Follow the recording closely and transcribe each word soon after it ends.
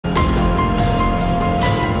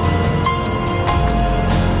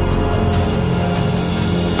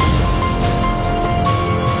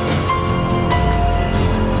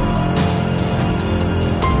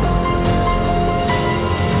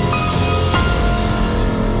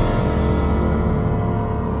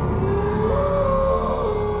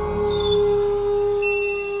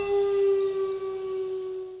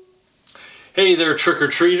there,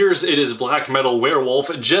 trick-or-treaters, it is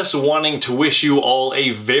Blackmetalwerewolf, just wanting to wish you all a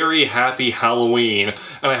very happy Halloween,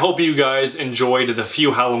 and I hope you guys enjoyed the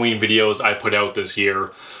few Halloween videos I put out this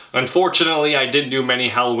year. Unfortunately, I didn't do many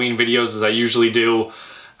Halloween videos as I usually do.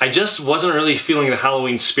 I just wasn't really feeling the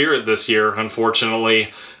Halloween spirit this year,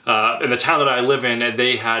 unfortunately. In the town that I live in,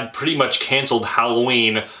 they had pretty much canceled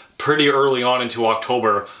Halloween pretty early on into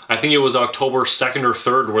October. I think it was October 2nd or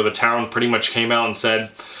 3rd where the town pretty much came out and said,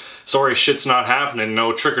 sorry, shit's not happening.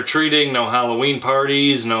 No trick-or-treating, no Halloween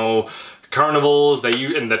parties, no carnivals.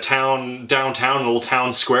 In the town, downtown, little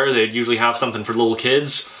town square, they'd usually have something for little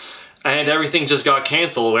kids. And everything just got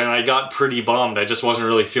canceled, and I got pretty bummed. I just wasn't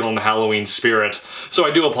really feeling the Halloween spirit. So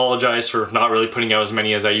I do apologize for not really putting out as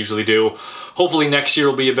many as I usually do. Hopefully next year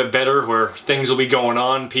will be a bit better, where things will be going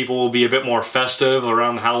on. People will be a bit more festive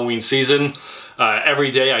around the Halloween season.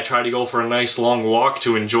 Every day I try to go for a nice long walk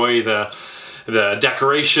to enjoy the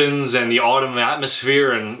decorations and the autumn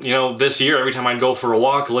atmosphere. And, you know, this year, every time I'd go for a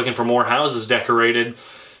walk looking for more houses decorated,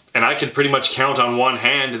 and I could pretty much count on one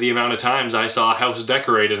hand the amount of times I saw a house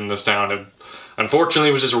decorated in this town. And unfortunately,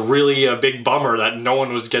 it was just really a big bummer that no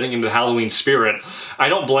one was getting into the Halloween spirit. I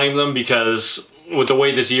don't blame them, because with the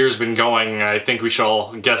way this year's been going, I think we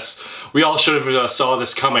all should have saw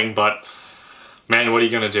this coming, but man, what are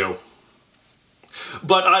you gonna do?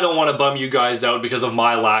 But I don't want to bum you guys out because of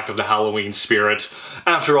my lack of the Halloween spirit.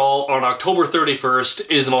 After all, on October 31st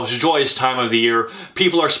is the most joyous time of the year.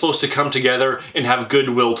 People are supposed to come together and have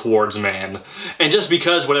goodwill towards man. And just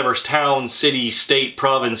because whatever town, city, state,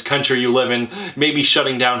 province, country you live in may be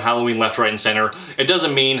shutting down Halloween left, right, and center, it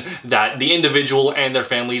doesn't mean that the individual and their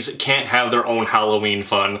families can't have their own Halloween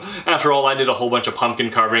fun. After all, I did a whole bunch of pumpkin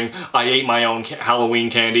carving, I ate my own Halloween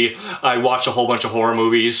candy, I watched a whole bunch of horror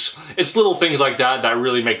movies. It's little things like that that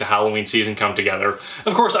really make the Halloween season come together.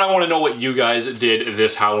 Of course, I want to know what you guys did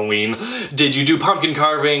this Halloween. Did you do pumpkin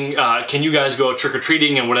carving? Can you guys go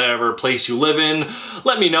trick-or-treating in whatever place you live in?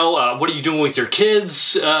 Let me know. What are you doing with your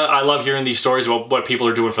kids? I love hearing these stories about what people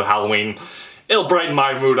are doing for Halloween. It'll brighten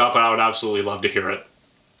my mood up, and I would absolutely love to hear it.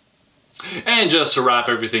 And just to wrap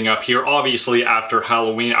everything up here, obviously after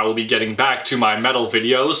Halloween I will be getting back to my metal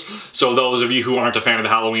videos, so those of you who aren't a fan of the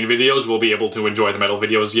Halloween videos will be able to enjoy the metal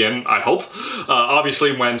videos again, I hope.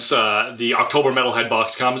 Obviously once the October Metalhead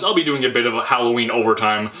box comes, I'll be doing a bit of a Halloween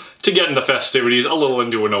overtime to get into festivities a little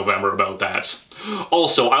into November about that.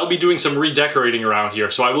 Also, I'll be doing some redecorating around here,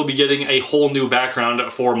 so I will be getting a whole new background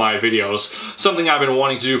for my videos. Something I've been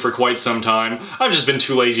wanting to do for quite some time. I've just been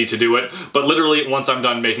too lazy to do it, but literally once I'm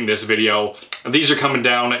done making this video, these are coming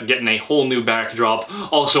down, getting a whole new backdrop.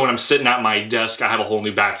 Also, when I'm sitting at my desk, I have a whole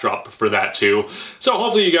new backdrop for that too. So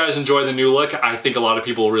hopefully you guys enjoy the new look. I think a lot of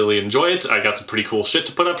people will really enjoy it. I got some pretty cool shit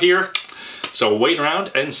to put up here. So wait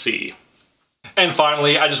around and see. And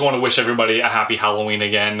finally, I just want to wish everybody a happy Halloween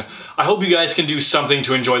again. I hope you guys can do something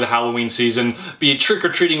to enjoy the Halloween season, be it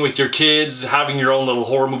trick-or-treating with your kids, having your own little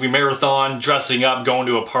horror movie marathon, dressing up, going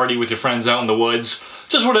to a party with your friends out in the woods.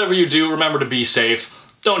 Just whatever you do, remember to be safe.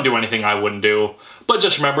 Don't do anything I wouldn't do. But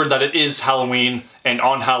just remember that it is Halloween, and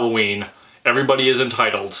on Halloween, everybody is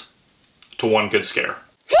entitled to one good scare.